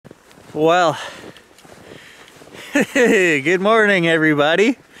Well, good morning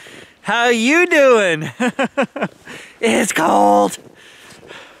everybody. How you doing? It's cold.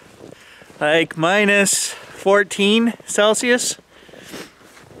 Like minus 14 Celsius.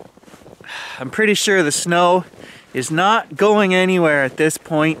 I'm pretty sure the snow is not going anywhere at this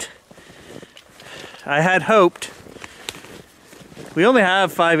point. I had hoped. We only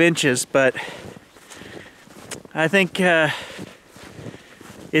have 5 inches, but I think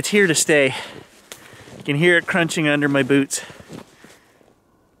it's here to stay. You can hear it crunching under my boots.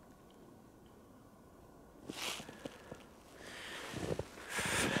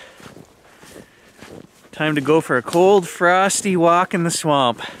 Time to go for a cold, frosty walk in the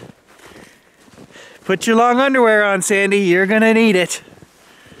swamp. Put your long underwear on, Sandy. You're gonna need it.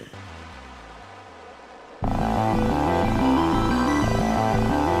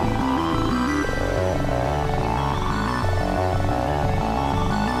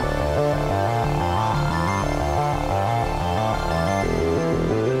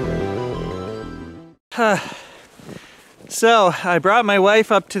 So I brought my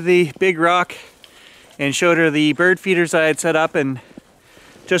wife up to the big rock and showed her the bird feeders I had set up, and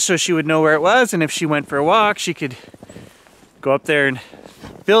just so she would know where it was, and if she went for a walk she could go up there and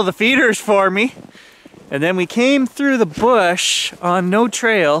fill the feeders for me. And then we came through the bush on no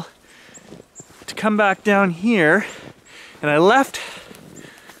trail to come back down here, and I left,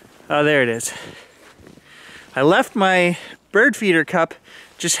 oh there it is, I left my bird feeder cup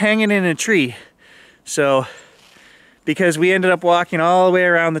just hanging in a tree. So, because we ended up walking all the way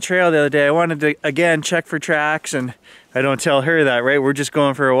around the trail the other day, I wanted to, again, check for tracks, and I don't tell her that, right? We're just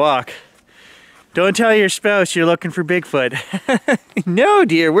going for a walk. Don't tell your spouse you're looking for Bigfoot. No,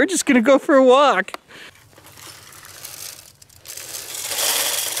 dear, we're just gonna go for a walk.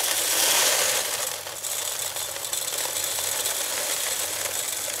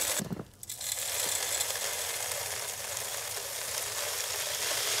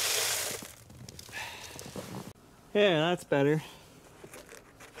 Yeah, that's better.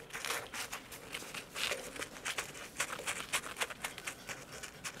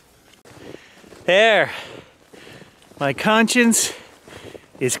 There. My conscience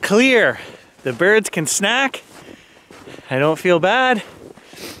is clear. The birds can snack. I don't feel bad.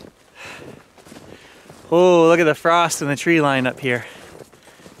 Oh, look at the frost in the tree line up here.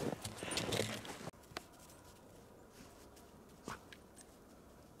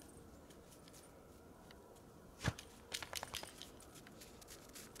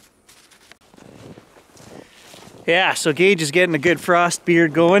 Yeah, so Gage is getting a good frost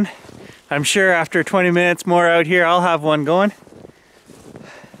beard going. I'm sure after 20 minutes more out here, I'll have one going.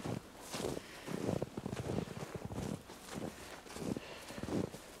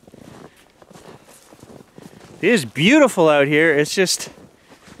 It is beautiful out here. It's just,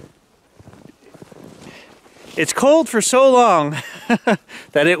 it's cold for so long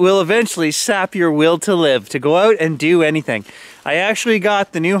that it will eventually sap your will to live, to go out and do anything. I actually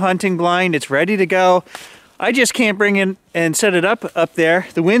got the new hunting blind. It's ready to go. I just can't bring in and set it up there.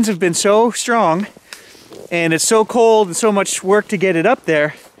 The winds have been so strong and it's so cold and so much work to get it up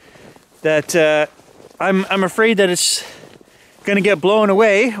there that I'm afraid that it's gonna get blown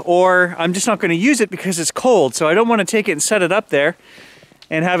away, or I'm just not gonna use it because it's cold. So I don't wanna take it and set it up there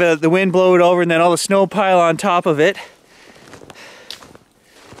and have the wind blow it over and then all the snow pile on top of it.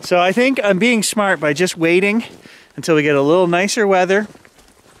 So I think I'm being smart by just waiting until we get a little nicer weather.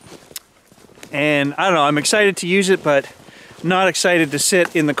 And I don't know, I'm excited to use it, but not excited to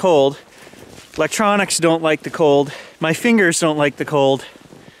sit in the cold. Electronics don't like the cold. My fingers don't like the cold.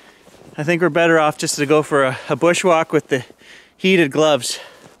 I think we're better off just to go for a bushwalk with the heated gloves.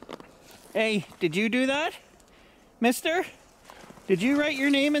 Hey, did you do that, mister? Did you write your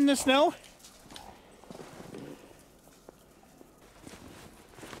name in the snow?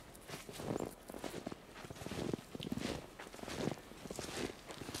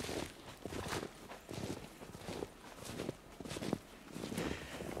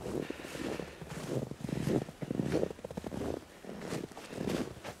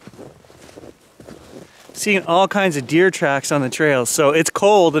 Seeing all kinds of deer tracks on the trails, so it's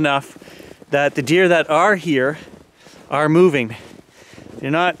cold enough that the deer that are here are moving. They're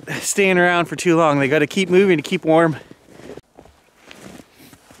not staying around for too long. They got to keep moving to keep warm.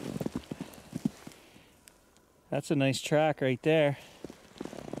 That's a nice track right there.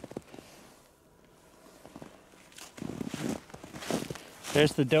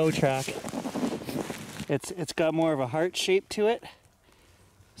 There's the doe track. It's got more of a heart shape to it.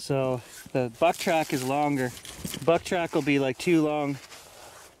 So the buck track is longer. Buck track will be like too long,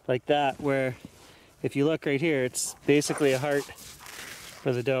 like that, where if you look right here, it's basically a heart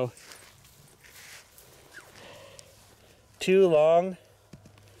for the doe. two long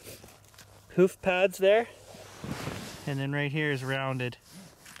hoof pads there, and then right here is rounded.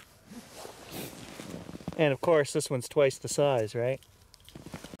 And of course this one's twice the size, right?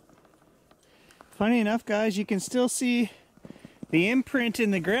 Funny enough, guys, you can still see the imprint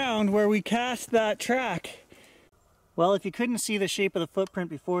in the ground where we cast that track. Well, if you couldn't see the shape of the footprint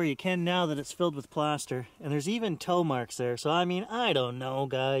before, you can now that it's filled with plaster. And there's even toe marks there, so I mean, I don't know,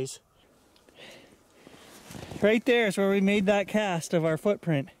 guys. Right there is where we made that cast of our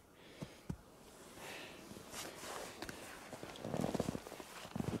footprint.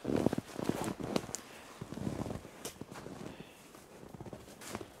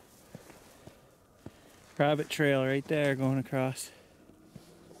 Rabbit trail right there going across.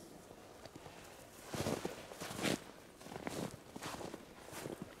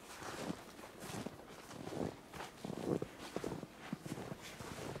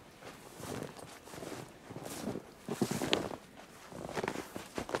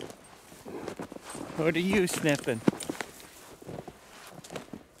 What are you sniffing?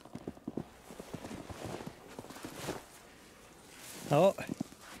 Oh,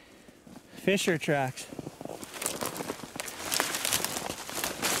 fisher tracks.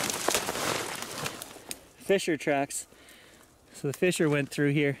 Fisher tracks. So the fisher went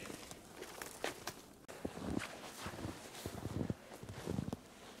through here.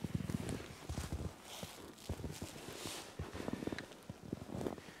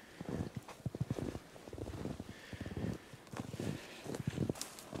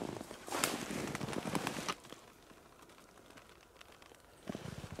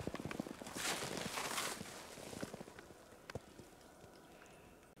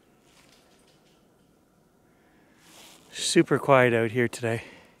 Super quiet out here today.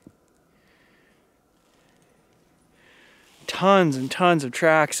 Tons and tons of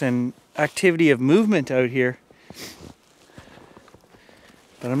tracks and activity of movement out here.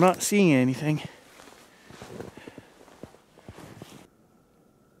 But I'm not seeing anything.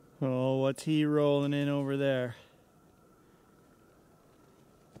 Oh, what's he rolling in over there?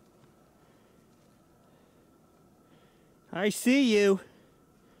 I see you.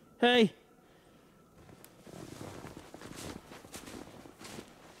 Hey.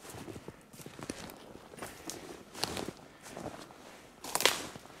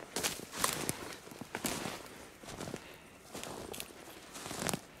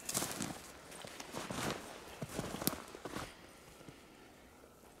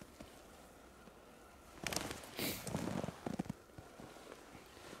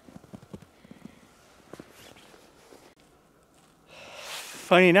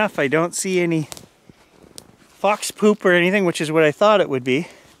 Funny enough, I don't see any fox poop or anything, which is what I thought it would be.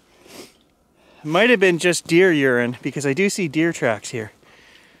 It might have been just deer urine, because I do see deer tracks here.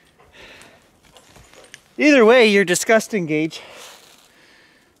 Either way, you're disgusting, Gage.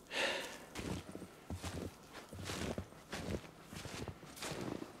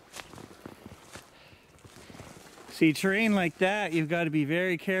 See, terrain like that, you've got to be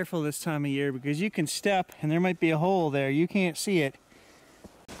very careful this time of year, because you can step and there might be a hole there. You can't see it.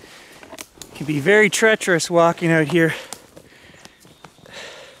 It can be very treacherous walking out here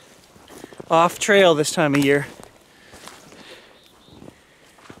off trail this time of year.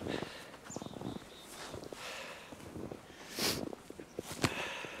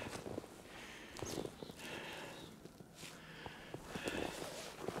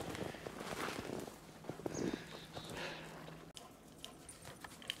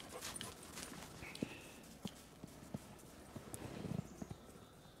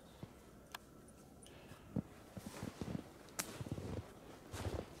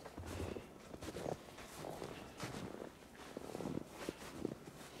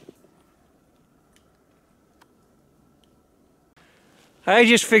 I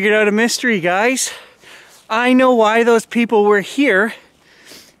just figured out a mystery, guys. I know why those people were here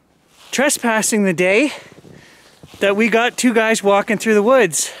trespassing the day that we got two guys walking through the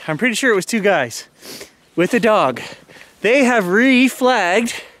woods. I'm pretty sure it was two guys with a dog. They have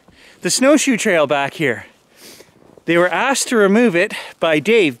re-flagged the snowshoe trail back here. They were asked to remove it by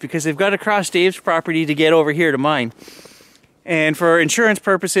Dave because they've got to cross Dave's property to get over here to mine. And for insurance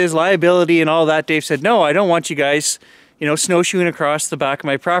purposes, liability and all that, Dave said, no, I don't want you guys, you know, snowshoeing across the back of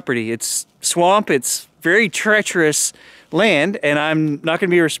my property. It's swamp, it's very treacherous land, and I'm not going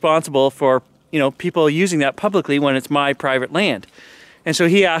to be responsible for, you know, people using that publicly when it's my private land. And so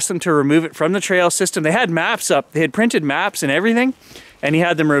he asked them to remove it from the trail system. They had maps up, they had printed maps and everything, and he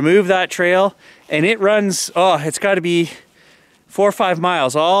had them remove that trail, and it runs, oh, it's got to be 4 or 5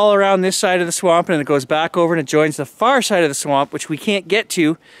 miles all around this side of the swamp, and it goes back over and it joins the far side of the swamp, which we can't get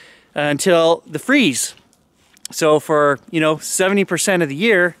to until the freeze. So for, you know, 70% of the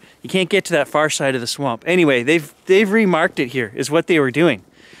year, you can't get to that far side of the swamp. Anyway, they've remarked it here, is what they were doing.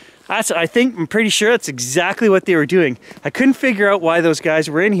 I'm pretty sure that's exactly what they were doing. I couldn't figure out why those guys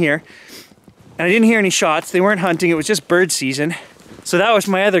were in here, and I didn't hear any shots. They weren't hunting, it was just bird season. So that was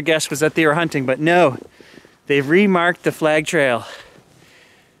my other guess, was that they were hunting, but no, they've remarked the flag trail.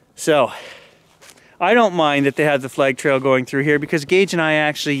 So I don't mind that they have the flag trail going through here, because Gage and I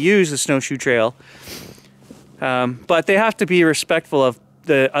actually use the snowshoe trail. But they have to be respectful of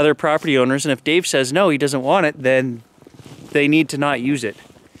the other property owners, and if Dave says no, he doesn't want it, then they need to not use it.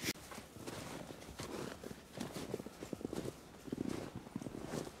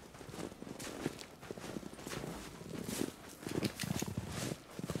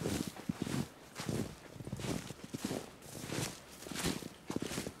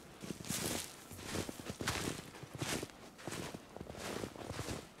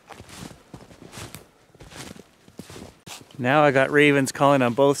 Now I got ravens calling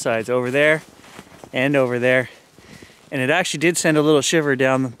on both sides, over there and over there. And it actually did send a little shiver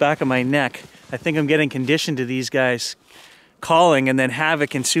down the back of my neck. I think I'm getting conditioned to these guys calling and then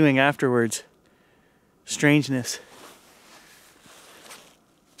havoc ensuing afterwards. Strangeness.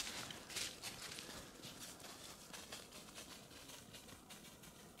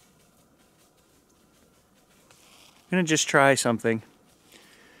 I'm gonna just try something.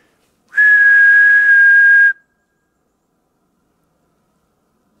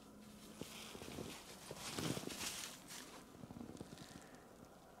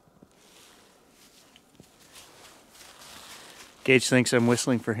 Gage thinks I'm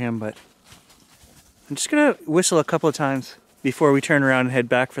whistling for him, but I'm just gonna whistle a couple of times before we turn around and head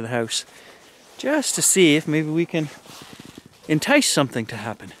back for the house, just to see if maybe we can entice something to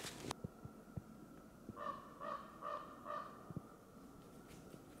happen.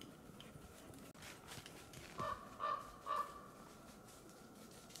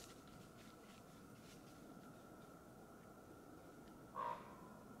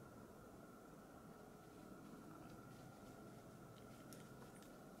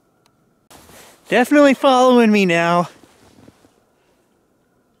 Definitely following me now.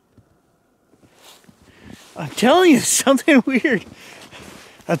 I'm telling you, something weird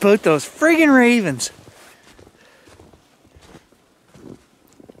about those friggin' ravens.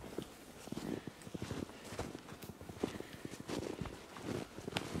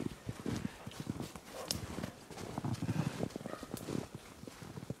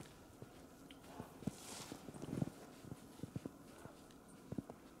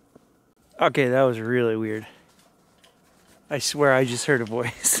 Okay, that was really weird. I swear I just heard a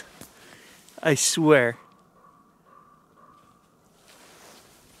voice. I swear.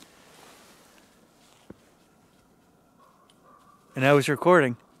 And I was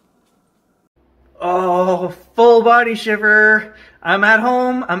recording. Oh, full body shiver. I'm at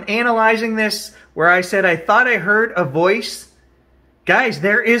home. I'm analyzing this where I said I thought I heard a voice. Guys,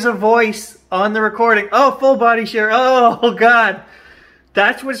 there is a voice on the recording. Oh, full body shiver. Oh, God.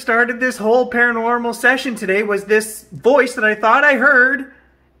 That's what started this whole paranormal session today, was this voice that I thought I heard,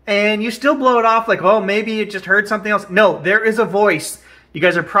 and you still blow it off like, oh, maybe you just heard something else. No, there is a voice. You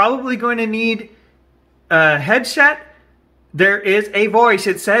guys are probably going to need a headset. There is a voice.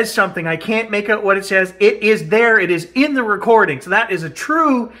 It says something. I can't make out what it says. It is there. It is in the recording. So that is a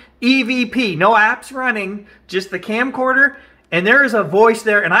true EVP. No apps running, just the camcorder, and there is a voice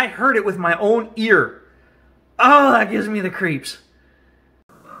there, and I heard it with my own ear. Oh, that gives me the creeps.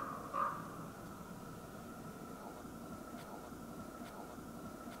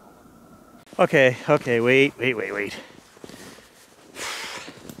 Okay, wait.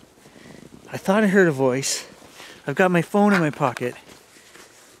 I thought I heard a voice. I've got my phone in my pocket.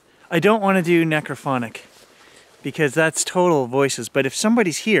 I don't want to do necrophonic because that's total voices, but if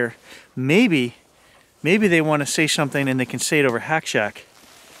somebody's here, maybe they want to say something and they can say it over Hack Shack.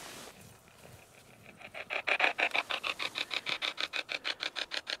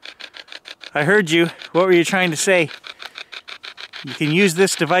 I heard you. What were you trying to say? You can use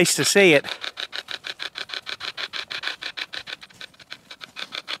this device to say it.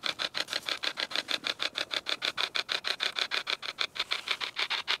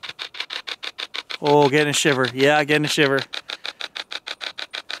 Oh, getting a shiver. Yeah, getting a shiver.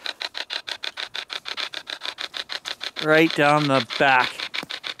 Right down the back.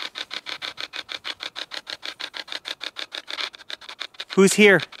 Who's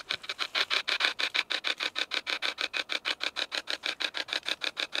here?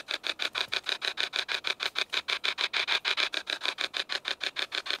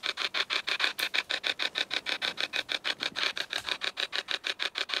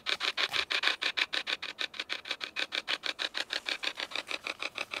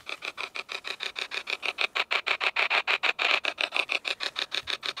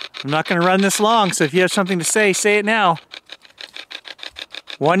 I'm not going to run this long, so if you have something to say, say it now.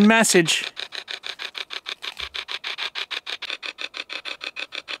 One message.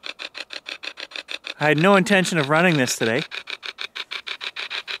 I had no intention of running this today.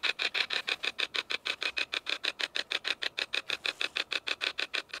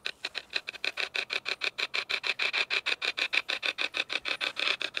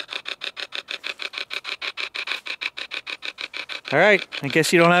 All right, I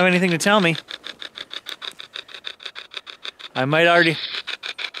guess you don't have anything to tell me. I might already...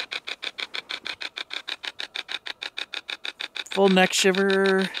 Full neck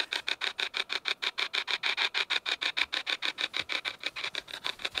shiver.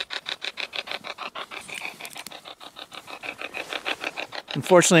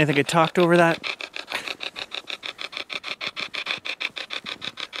 Unfortunately, I think I talked over that.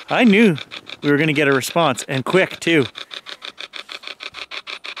 I knew we were going to get a response, and quick, too.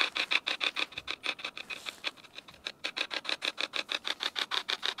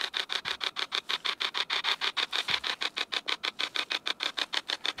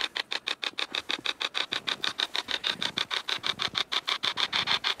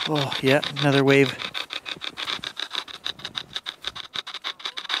 Oh, yeah, another wave.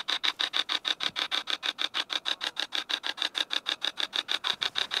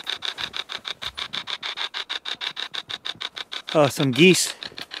 Oh, some geese.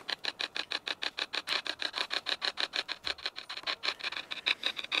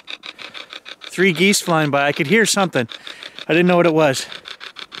 Three geese flying by. I could hear something. I didn't know what it was.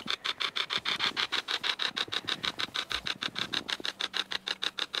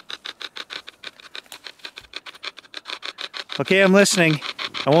 Okay, I'm listening.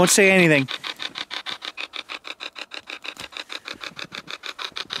 I won't say anything.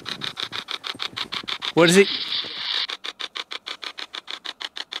 What is it?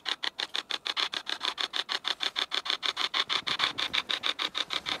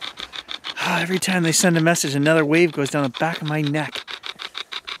 Every time they send a message, another wave goes down the back of my neck.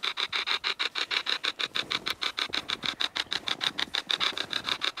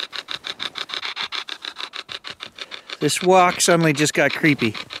 This walk suddenly just got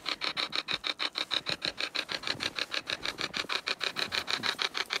creepy.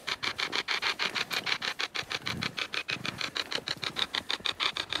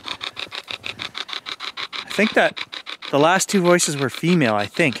 I think that the last two voices were female, I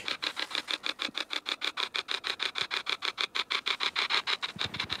think.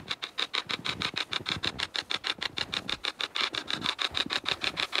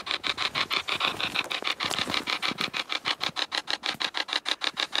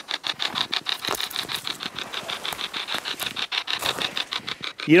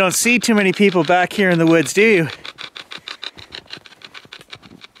 You don't see too many people back here in the woods, do you?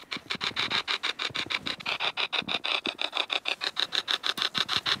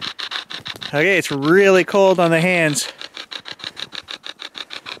 Okay, it's really cold on the hands.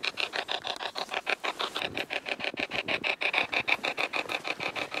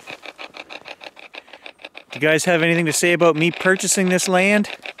 Do you guys have anything to say about me purchasing this land?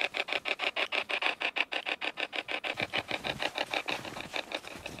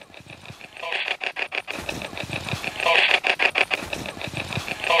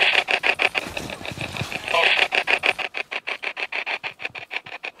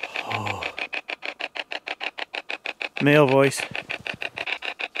 Male voice.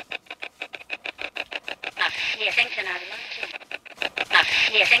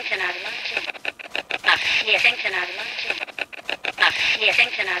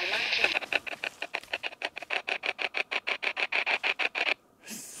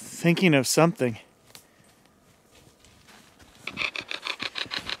 Thinking of something.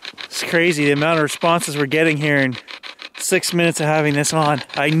 It's crazy the amount of responses we're getting here in 6 minutes of having this on.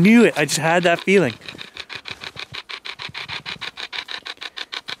 I knew it. I just had that feeling.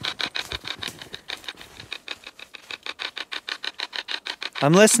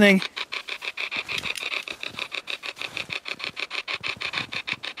 I'm listening.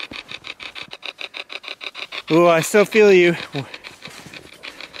 Ooh, I still feel you.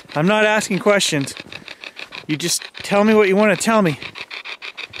 I'm not asking questions. You just tell me what you want to tell me.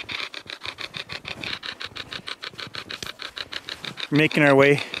 We're making our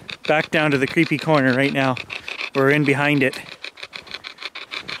way back down to the creepy corner right now. We're in behind it.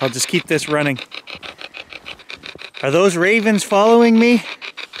 I'll just keep this running. Are those ravens following me?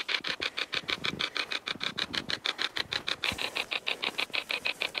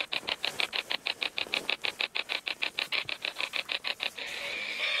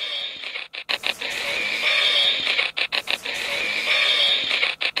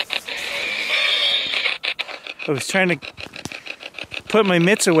 I was trying to put my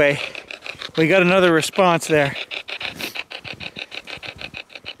mitts away. We got another response there.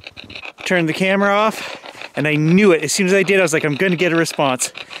 Turned the camera off, and I knew it. As soon as I did, I was like, I'm gonna get a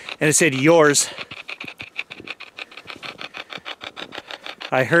response. And it said, yours.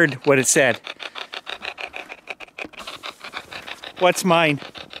 I heard what it said. What's mine?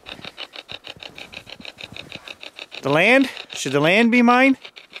 The land? Should the land be mine?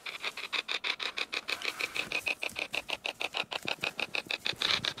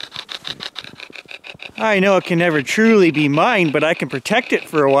 I know it can never truly be mine, but I can protect it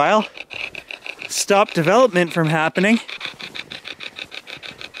for a while. Stop development from happening.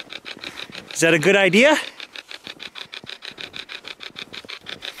 Is that a good idea?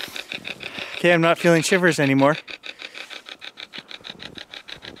 Okay, I'm not feeling shivers anymore.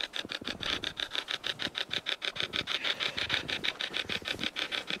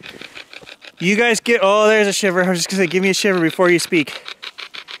 You guys get, oh, there's a shiver. I was just gonna say, give me a shiver before you speak.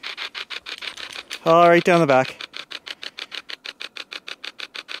 Oh, right down the back.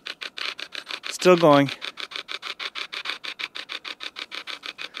 Still going.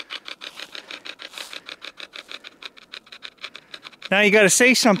 Now you gotta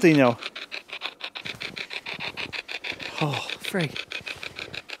say something though. Oh, frig.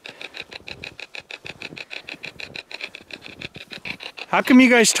 How come you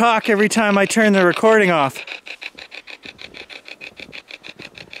guys talk every time I turn the recording off?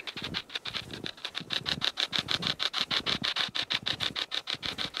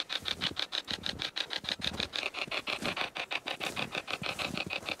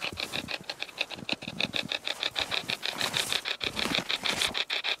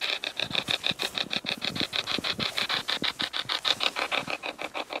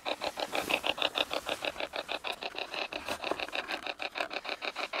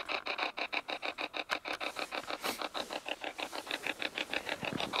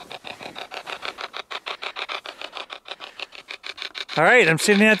 All right, I'm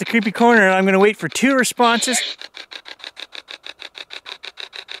sitting at the creepy corner and I'm going to wait for 2 responses.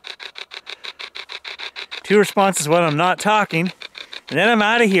 2 responses when I'm not talking, and then I'm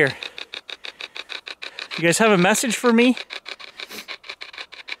out of here. You guys have a message for me?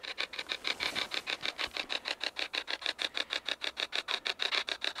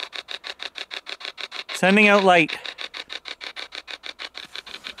 Sending out light.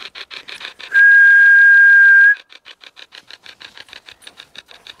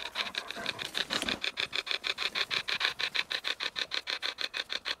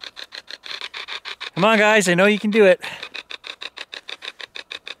 Come on, guys, I know you can do it.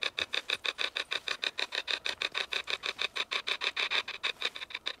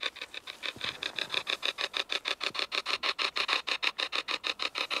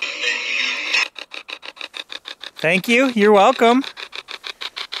 Thank you, you're welcome.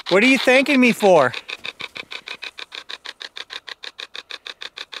 What are you thanking me for?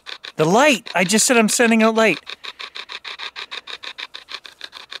 The light, I just said I'm sending out light.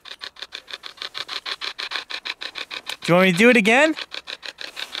 Do you want me to do it again?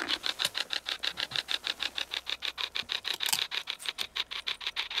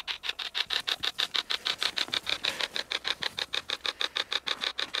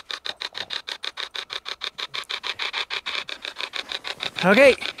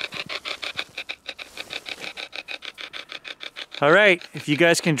 Okay. All right, if you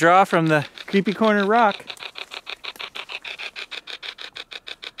guys can draw from the creepy corner rock.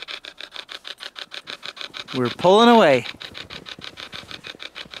 We're pulling away.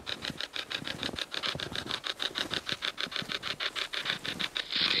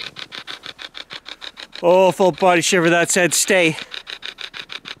 Oh, full body shiver, that said stay.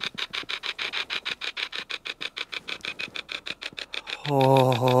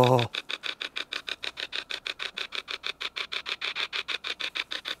 Oh.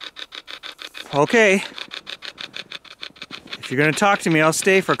 Okay. If you're gonna talk to me, I'll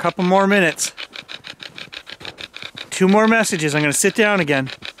stay for a couple more minutes. 2 more messages, I'm gonna sit down again.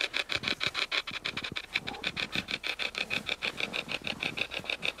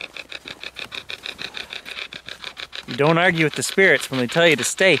 You don't argue with the spirits when they tell you to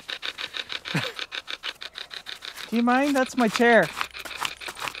stay. Do you mind? That's my chair.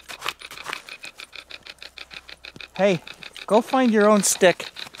 Hey, go find your own stick.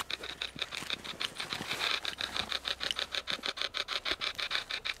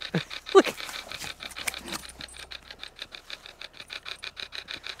 Look.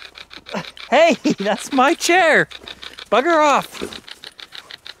 Hey, that's my chair. Bugger off.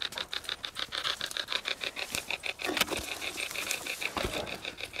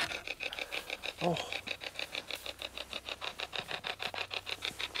 Oh.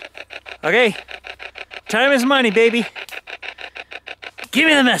 Okay, time is money, baby. Give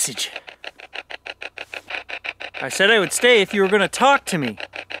me the message. I said I would stay if you were going to talk to me.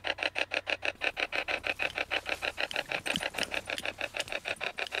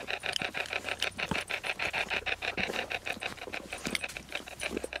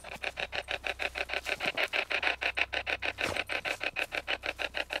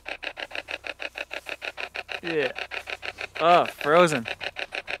 Yeah. Oh, frozen.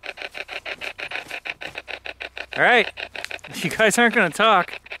 All right. If you guys aren't going to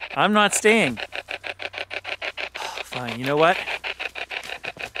talk, I'm not staying. Fine, you know what?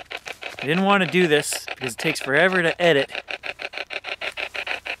 I didn't want to do this because it takes forever to edit.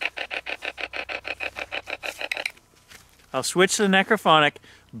 I'll switch to the necrophonic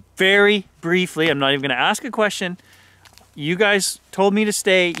very briefly. I'm not even going to ask a question. You guys told me to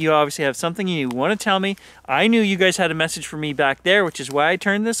stay. You obviously have something you want to tell me. I knew you guys had a message for me back there, which is why I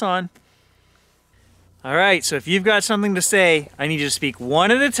turned this on. All right, so if you've got something to say, I need you to speak one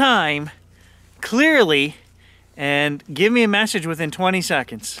at a time, clearly, and give me a message within 20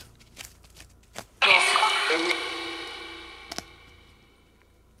 seconds.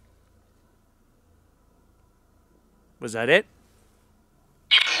 Was that it?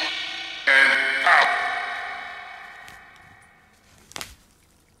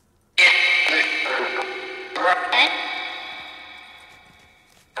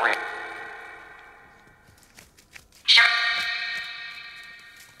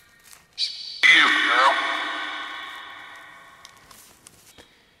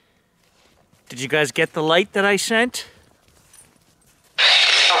 Did you guys get the light that I sent?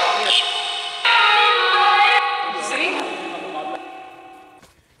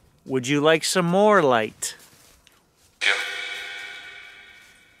 Would you like some more light?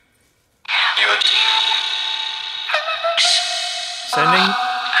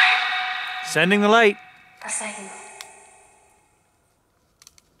 Sending the light.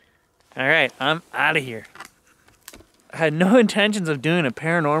 All right, I'm out of here. I had no intentions of doing a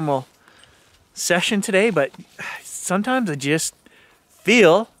paranormal session today, but sometimes I just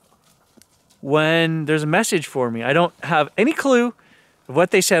feel when there's a message for me. I don't have any clue of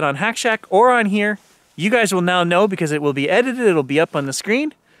what they said on Hack Shack or on here. You guys will now know because it will be edited. It'll be up on the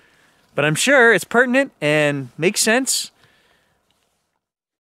screen. But I'm sure it's pertinent and makes sense.